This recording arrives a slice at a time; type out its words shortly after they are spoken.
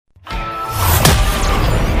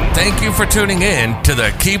Thank you for tuning in to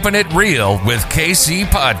the Keeping It Real with KC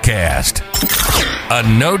podcast, a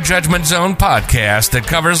no judgment zone podcast that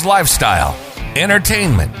covers lifestyle,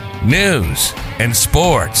 entertainment, news, and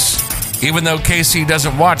sports. Even though KC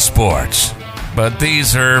doesn't watch sports, but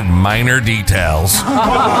these are minor details.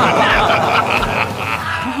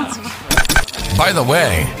 By the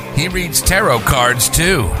way, he reads tarot cards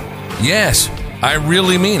too. Yes, I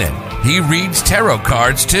really mean it. He reads tarot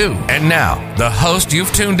cards too. And now, the host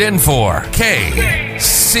you've tuned in for,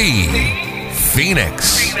 KC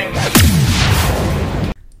Phoenix.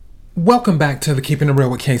 Welcome back to the Keeping It Real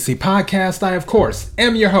with KC podcast. I, of course,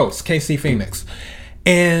 am your host, KC Phoenix.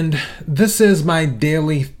 And this is my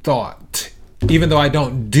daily thought. Even though I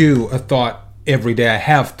don't do a thought every day, I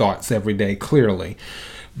have thoughts every day, clearly.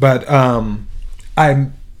 But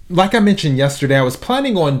like I mentioned yesterday, I was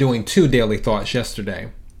planning on doing 2 daily thoughts yesterday.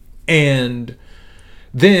 And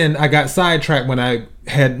then I got sidetracked when I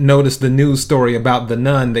had noticed the news story about the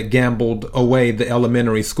nun that gambled away the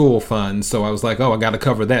elementary school funds. So I was like, oh, I got to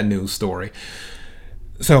cover that news story.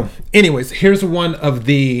 So anyways, here's one of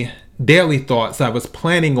the daily thoughts I was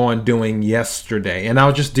planning on doing yesterday. And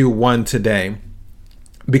I'll just do one today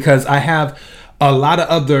because I have a lot of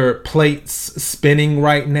other plates spinning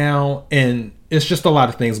right now. And it's just a lot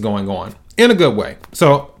of things going on in a good way.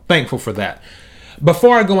 So thankful for that.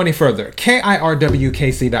 Before I go any further,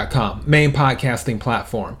 KIRWKC.com, main podcasting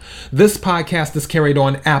platform. This podcast is carried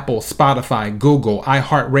on Apple, Spotify, Google,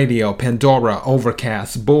 iHeartRadio, Pandora,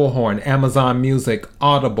 Overcast, Bullhorn, Amazon Music,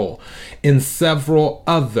 Audible, and several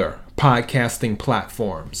other podcasting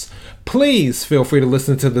platforms. Please feel free to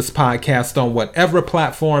listen to this podcast on whatever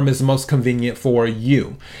platform is most convenient for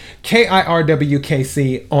you.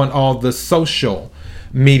 KIRWKC on all the social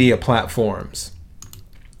media platforms.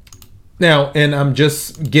 Now, and I'm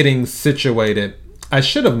just getting situated. I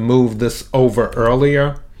should have moved this over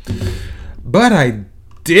earlier, but I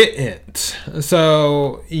didn't.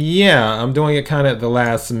 So, yeah, I'm doing it kind of at the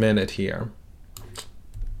last minute here,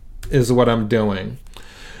 is what I'm doing.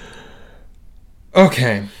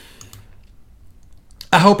 Okay.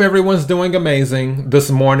 I hope everyone's doing amazing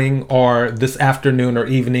this morning or this afternoon or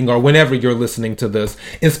evening or whenever you're listening to this.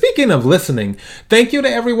 And speaking of listening, thank you to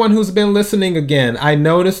everyone who's been listening again. I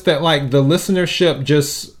noticed that the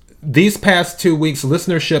listenership these past 2 weeks,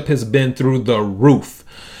 listenership has been through the roof.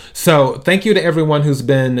 So thank you to everyone who's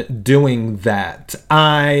been doing that.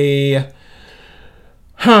 I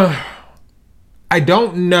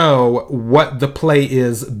don't know what the play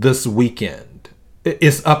is this weekend.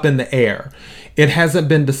 It's up in the air. It hasn't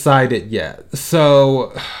been decided yet.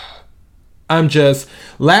 So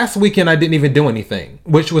last weekend I didn't even do anything,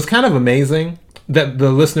 which was kind of amazing that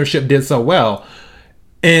the listenership did so well.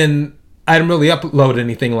 And I didn't really upload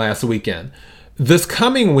anything last weekend. This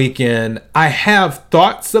coming weekend, I have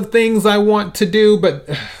thoughts of things I want to do, but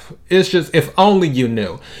it's just, if only you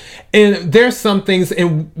knew. And there's some things,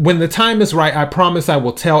 and when the time is right, I promise I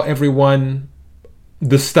will tell everyone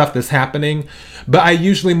the stuff that's happening, but I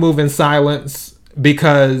usually move in silence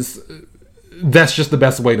because that's just the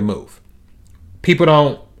best way to move. People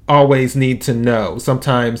don't always need to know.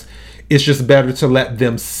 Sometimes it's just better to let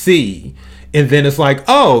them see. And then it's like,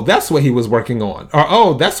 oh, that's what he was working on. Or,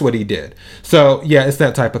 oh, that's what he did. So, yeah, it's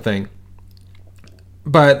that type of thing.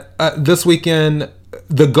 But this weekend,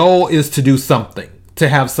 the goal is to do something. To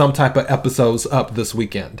have some type of episodes up this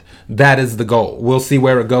weekend. That is the goal. We'll see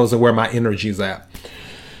where it goes and where my energy's at.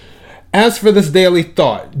 As for this daily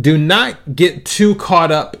thought, do not get too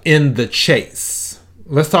caught up in the chase.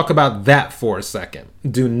 Let's talk about that for a second.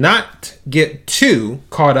 Do not get too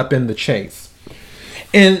caught up in the chase.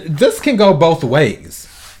 And this can go both ways.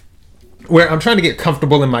 Where I'm trying to get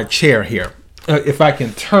comfortable in my chair here. If I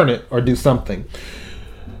can turn it or do something.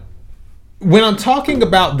 When I'm talking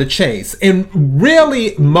about the chase, and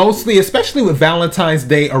really mostly, especially with Valentine's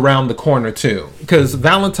Day around the corner too, because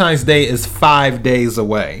Valentine's Day is 5 days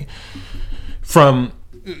away from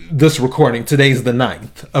this recording. Today's the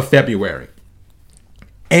 9th of February.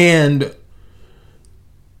 And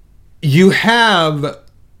you have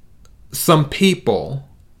some people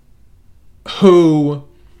who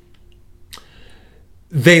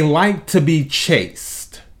they like to be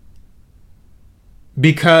chased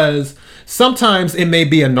because sometimes it may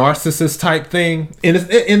be a narcissist type thing, and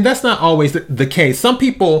that's not always the case. Some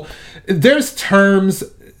people, there's terms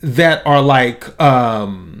that are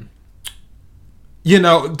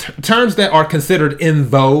terms that are considered in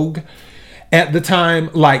vogue at the time,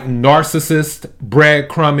 like narcissist,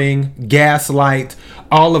 breadcrumbing, gaslight,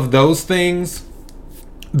 all of those things.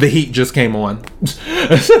 The heat just came on.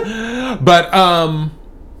 But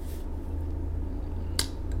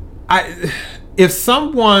if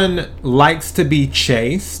someone likes to be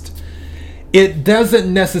chased, it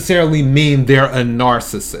doesn't necessarily mean they're a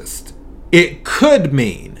narcissist. It could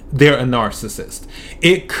mean they're a narcissist.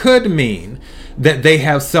 It could mean that they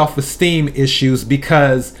have self-esteem issues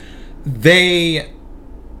because they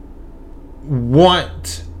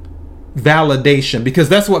want validation, because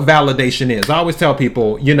that's what validation is. I always tell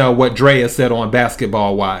people, you know, what Drea said on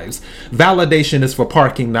Basketball Wives. Validation is for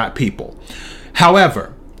parking, not people.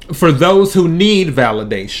 However, for those who need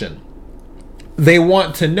validation, they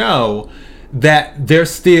want to know that they're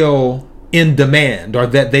still in demand, or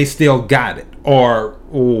that they still got it, or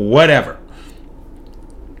whatever.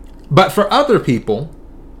 But for other people,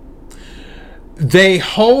 they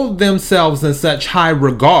hold themselves in such high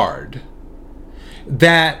regard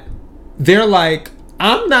that they're like,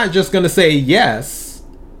 I'm not just going to say yes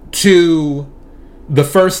to the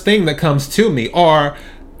first thing that comes to me, or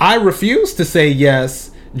I refuse to say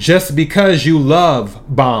yes just because you love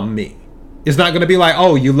bomb me. It's not going to be like,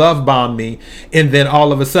 oh, you love bomb me, and then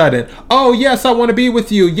all of a sudden, oh yes, I want to be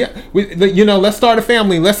with you. Yeah, you know, let's start a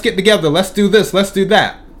family. Let's get together. Let's do this. Let's do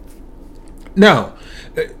that. No,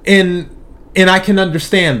 and I can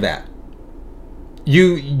understand that.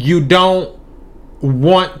 You don't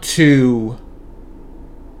want to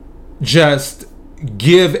just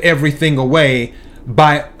give everything away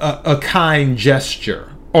by a kind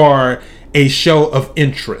gesture or a show of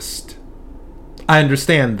interest. I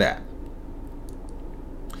understand that.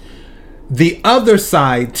 The other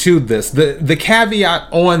side to this, the caveat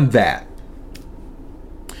on that,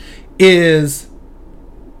 is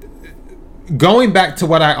going back to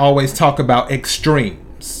what I always talk about,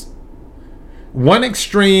 extremes. One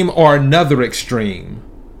extreme or another extreme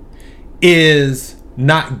is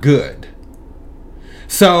not good.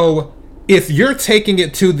 So if you're taking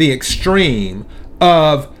it to the extreme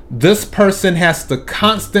of this person has to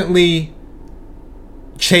constantly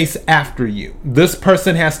chase after you, this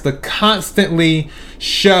person has to constantly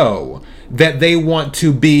show that they want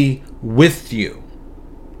to be with you,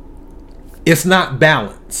 it's not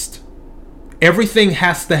balanced. Everything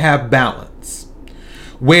has to have balance,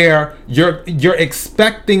 where you're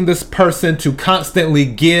expecting this person to constantly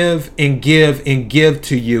give and give and give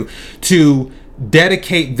to you, to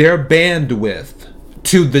dedicate their bandwidth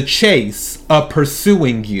to the chase of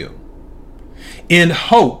pursuing you, in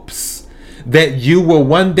hopes that you will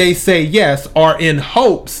one day say yes, or in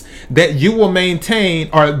hopes that you will maintain,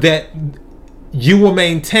 or that you will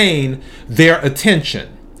maintain their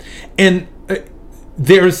attention. And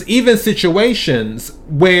there's even situations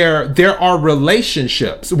where there are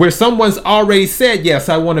relationships where someone's already said, yes,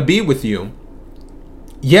 I want to be with you.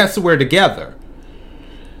 Yes, we're together.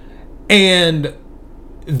 And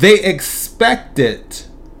they expect it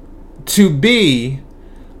to be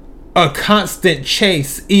a constant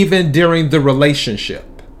chase even during the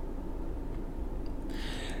relationship.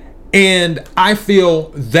 And I feel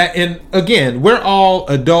that, and again, we're all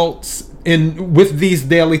adults, and with these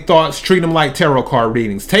daily thoughts, treat them like tarot card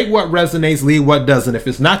readings. Take what resonates, leave what doesn't. If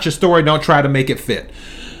it's not your story, don't try to make it fit.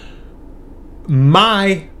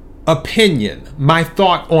 My opinion, my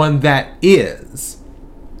thought on that is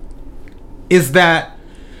that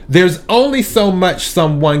there's only so much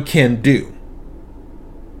someone can do.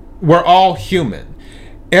 We're all human.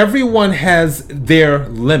 Everyone has their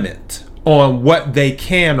limit on what they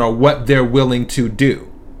can or what they're willing to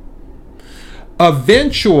do.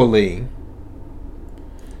 Eventually,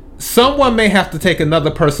 someone may have to take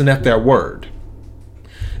another person at their word.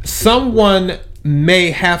 Someone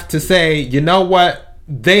may have to say, you know what?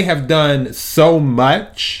 They have done so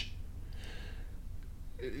much.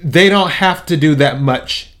 They don't have to do that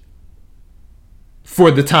much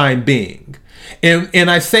for the time being. And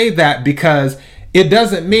I say that because it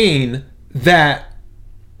doesn't mean that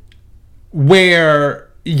where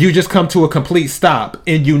you just come to a complete stop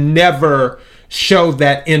and you never show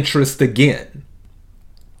that interest again.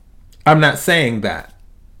 I'm not saying that,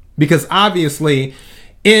 because obviously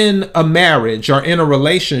in a marriage or in a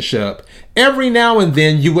relationship, every now and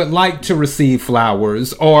then you would like to receive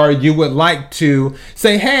flowers, or you would like to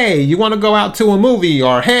say, hey, you want to go out to a movie,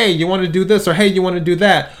 or hey, you want to do this, or hey, you want to do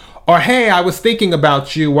that, or hey, I was thinking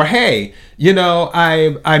about you, or hey, you know,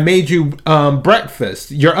 I made you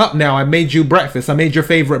breakfast. You're up now. I made you breakfast. I made your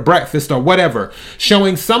favorite breakfast, or whatever.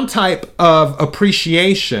 Showing some type of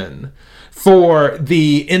appreciation for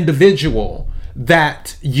the individual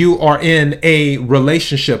that you are in a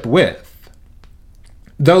relationship with.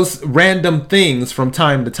 Those random things from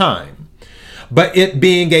time to time. But it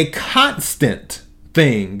being a constant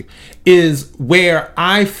thing is where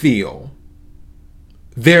I feel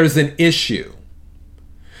there's an issue.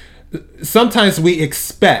 Sometimes we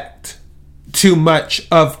expect too much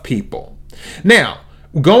of people. Now,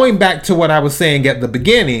 going back to what I was saying at the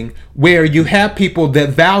beginning, where you have people that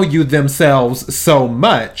value themselves so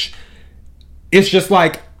much, it's just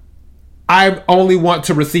like, I only want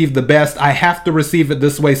to receive the best. I have to receive it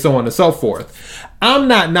this way, so on and so forth. I'm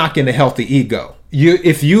not knocking a healthy ego.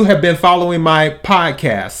 If you have been following my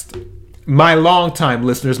podcast, my longtime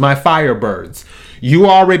listeners, my Firebirds, you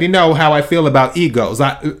already know how I feel about egos.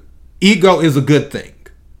 Ego is a good thing.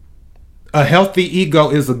 A healthy ego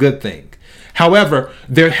is a good thing. However,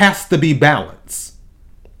 there has to be balance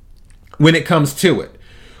when it comes to it.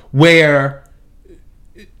 Where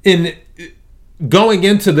in going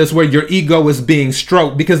into this, where your ego is being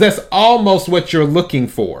stroked, because that's almost what you're looking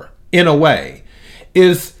for, in a way,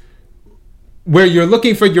 is where you're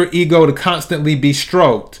looking for your ego to constantly be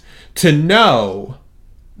stroked, to know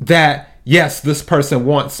that, yes, this person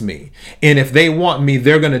wants me. And if they want me,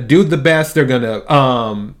 they're going to do the best. They're going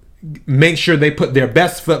to make sure they put their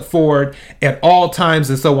best foot forward at all times,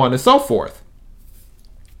 and so on and so forth.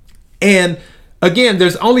 And again,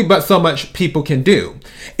 there's only but so much people can do.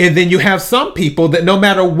 And then you have some people that no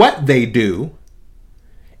matter what they do,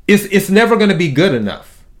 it's never going to be good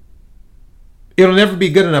enough. It'll never be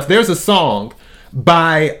good enough. There's a song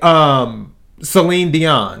by Celine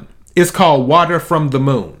Dion. It's called Water from the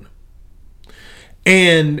Moon.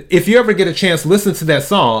 And if you ever get a chance, listen to that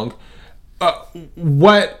song.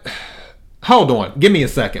 Hold on. Give me a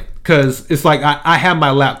second. Because it's like I have my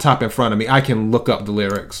laptop in front of me. I can look up the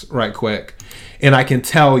lyrics right quick. And I can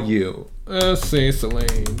tell you. Let's see.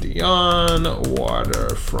 Celine Dion,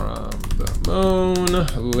 Water from the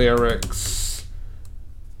Moon, lyrics.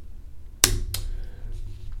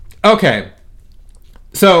 Okay.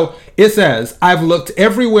 So it says, I've looked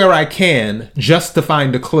everywhere I can just to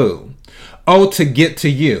find a clue. Oh, to get to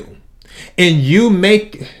you. And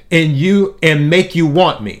make you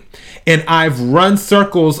want me. And I've run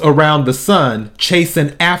circles around the sun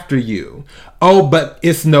chasing after you. Oh, but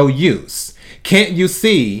it's no use. Can't you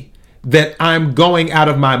see that I'm going out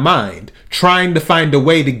of my mind, trying to find a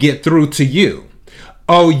way to get through to you?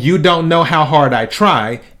 Oh, you don't know how hard I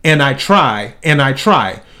try, and I try, and I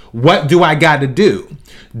try. What do I got to do?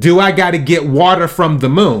 Do I got to get water from the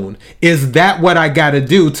moon? Is that what I got to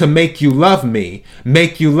do to make you love me?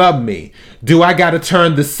 Make you love me? Do I got to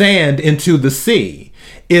turn the sand into the sea?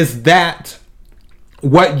 Is that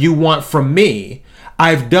what you want from me?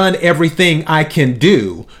 I've done everything I can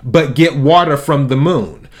do, but get water from the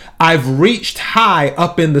moon. I've reached high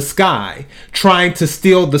up in the sky, trying to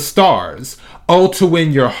steal the stars. Oh, to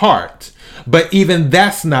win your heart. But even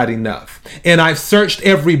that's not enough. And I've searched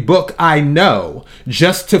every book I know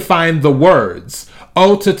just to find the words.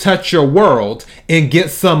 Oh, to touch your world and get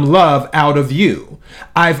some love out of you.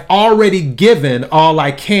 I've already given all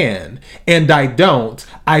I can, and I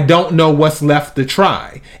don't know what's left to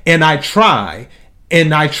try. And I try,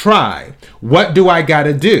 and I try. What do I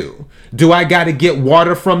gotta do? Do I gotta get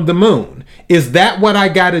water from the moon? Is that what I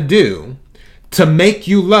gotta do? To make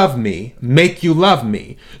you love me, make you love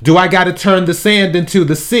me? Do I got to turn the sand into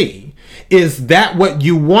the sea? Is that what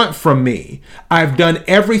you want from me? I've done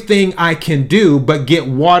everything I can do but get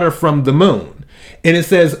water from the moon. And it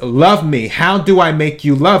says, love me. How do I make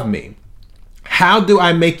you love me? How do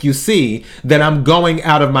I make you see that I'm going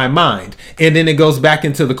out of my mind? And then it goes back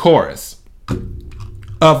into the chorus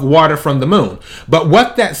of Water from the Moon. But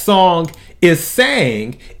what that song is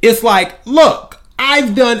saying is like, look,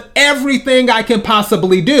 I've done everything I can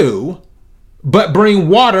possibly do, but bring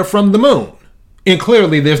water from the moon. And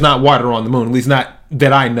clearly there's not water on the moon, at least not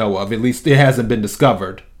that I know of. At least it hasn't been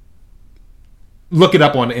discovered. Look it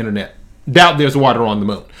up on the internet. Doubt there's water on the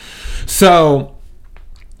moon. So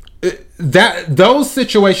those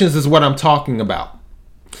situations is what I'm talking about.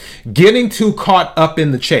 Getting too caught up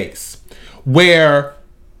in the chase, where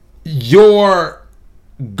you're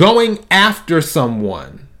going after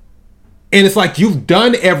someone, and it's like you've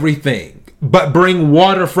done everything but bring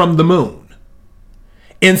water from the moon.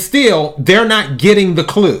 And still, they're not getting the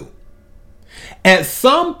clue. At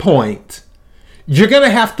some point, you're going to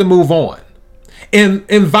have to move on. And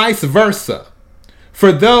vice versa.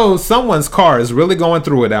 For those, someone's car is really going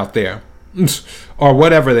through it out there. Or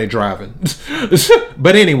whatever they're driving.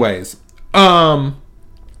 But anyways, and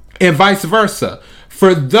vice versa.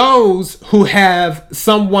 For those who have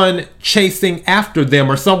someone chasing after them,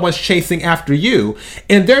 or someone's chasing after you,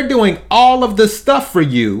 and they're doing all of this stuff for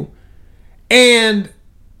you, and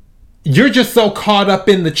you're just so caught up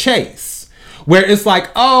in the chase, where it's like,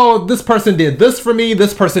 oh, this person did this for me,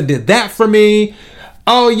 this person did that for me.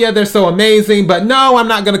 Oh yeah, they're so amazing, but no, I'm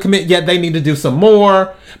not going to commit yet. They need to do some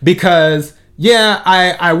more, because yeah,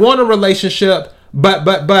 I want a relationship,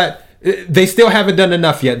 but They still haven't done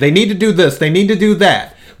enough yet. They need to do this. They need to do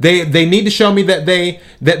that. They need to show me that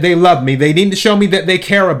they love me. They need to show me that they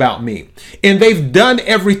care about me. And they've done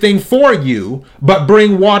everything for you but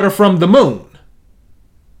bring water from the moon.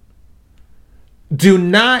 Do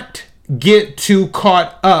not get too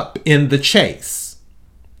caught up in the chase.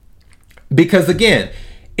 Because again,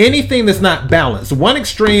 anything that's not balanced, one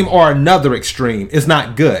extreme or another extreme, is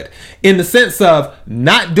not good. In the sense of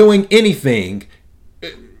not doing anything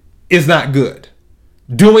is not good.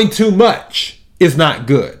 Doing too much is not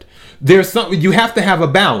good. There's something, you have to have a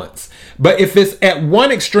balance. But if it's at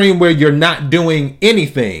one extreme where you're not doing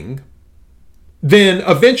anything, then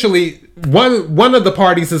eventually one of the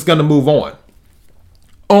parties is going to move on.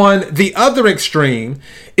 On the other extreme,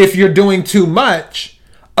 if you're doing too much,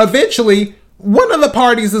 eventually one of the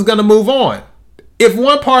parties is going to move on. If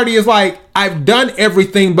one party is like, I've done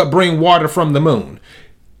everything but bring water from the moon,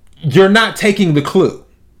 you're not taking the clue.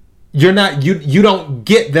 You're not, you don't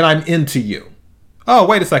get that I'm into you. Oh,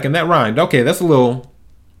 wait a second, that rhymed. Okay, that's a little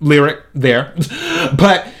lyric there.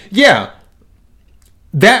 But yeah,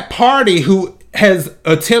 that party who has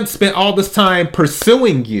spent all this time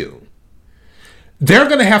pursuing you, they're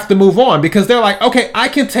going to have to move on because they're like, okay, I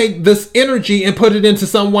can take this energy and put it into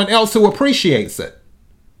someone else who appreciates it.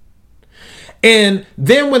 And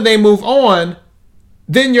then when they move on,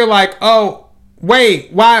 then you're like, oh,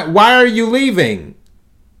 wait, why are you leaving?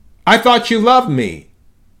 I thought you loved me.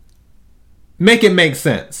 Make it make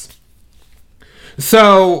sense.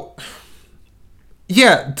 So,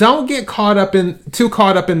 yeah, don't get too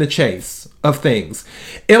caught up in the chase of things.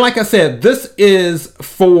 And like I said, this is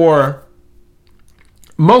for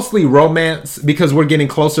mostly romance because we're getting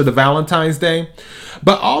closer to Valentine's Day.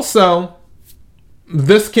 But also,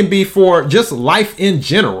 this can be for just life in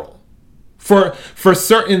general. For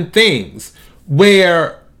certain things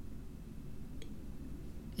where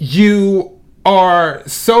you are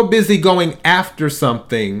so busy going after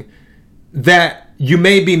something that you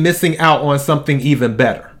may be missing out on something even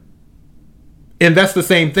better. And that's the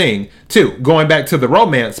same thing, too. Going back to the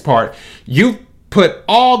romance part, you put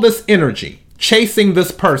all this energy chasing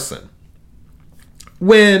this person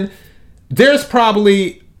when there's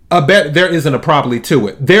probably there isn't a probably to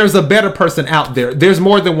it. There's a better person out there. There's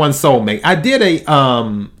more than one soulmate. I did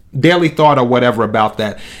a daily thought or whatever about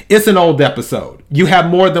that. It's an old episode. You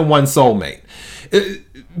have more than one soulmate.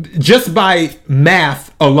 Just by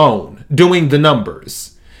math alone, doing the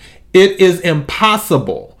numbers, it is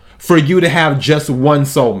impossible for you to have just one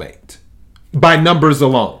soulmate by numbers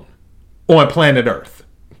alone on planet Earth.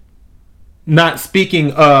 Not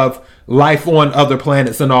speaking of life on other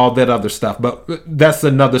planets and all that other stuff, but that's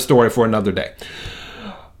another story for another day.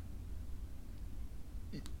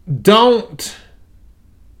 Don't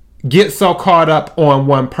get so caught up on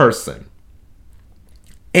one person.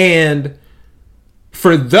 And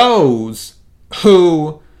for those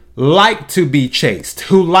who like to be chased,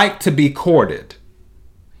 who like to be courted,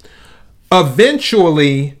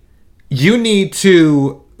 eventually you need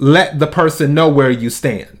to let the person know where you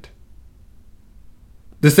stand.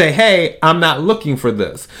 To say, hey, I'm not looking for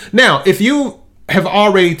this. Now, if you have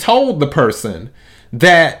already told the person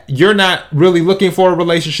that you're not really looking for a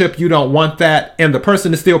relationship, you don't want that, and the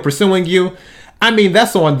person is still pursuing you, I mean,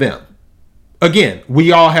 that's on them. Again,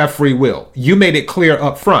 we all have free will. You made it clear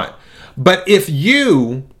up front. But if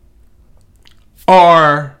you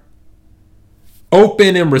are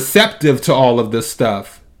open and receptive to all of this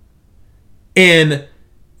stuff and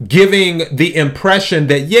giving the impression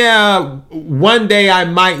that, yeah, one day I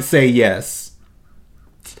might say yes.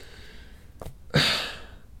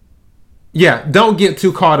 Yeah, don't get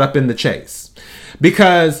too caught up in the chase.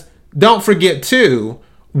 Because don't forget too,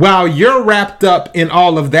 while you're wrapped up in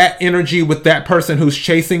all of that energy with that person who's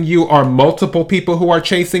chasing you or multiple people who are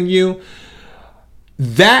chasing you,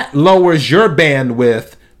 that lowers your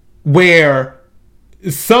bandwidth where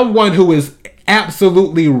someone who is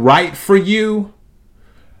absolutely right for you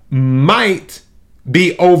might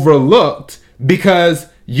be overlooked because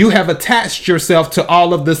you have attached yourself to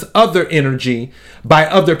all of this other energy by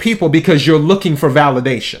other people because you're looking for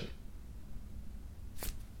validation.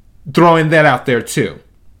 Throwing that out there too.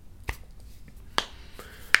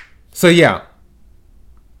 So yeah.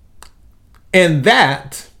 And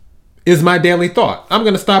that is my daily thought. I'm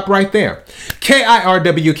going to stop right there.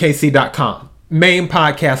 KIRWKC.com. Main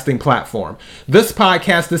podcasting platform. This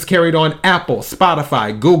podcast is carried on Apple,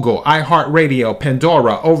 Spotify, Google, iHeartRadio,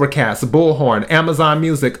 Pandora, Overcast, Bullhorn, Amazon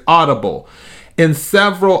Music, Audible, and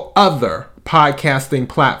several other podcasting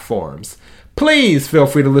platforms. Please feel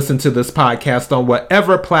free to listen to this podcast on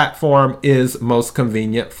whatever platform is most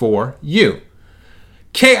convenient for you.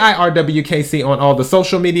 KIRWKC on all the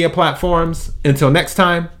social media platforms. Until next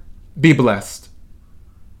time, be blessed.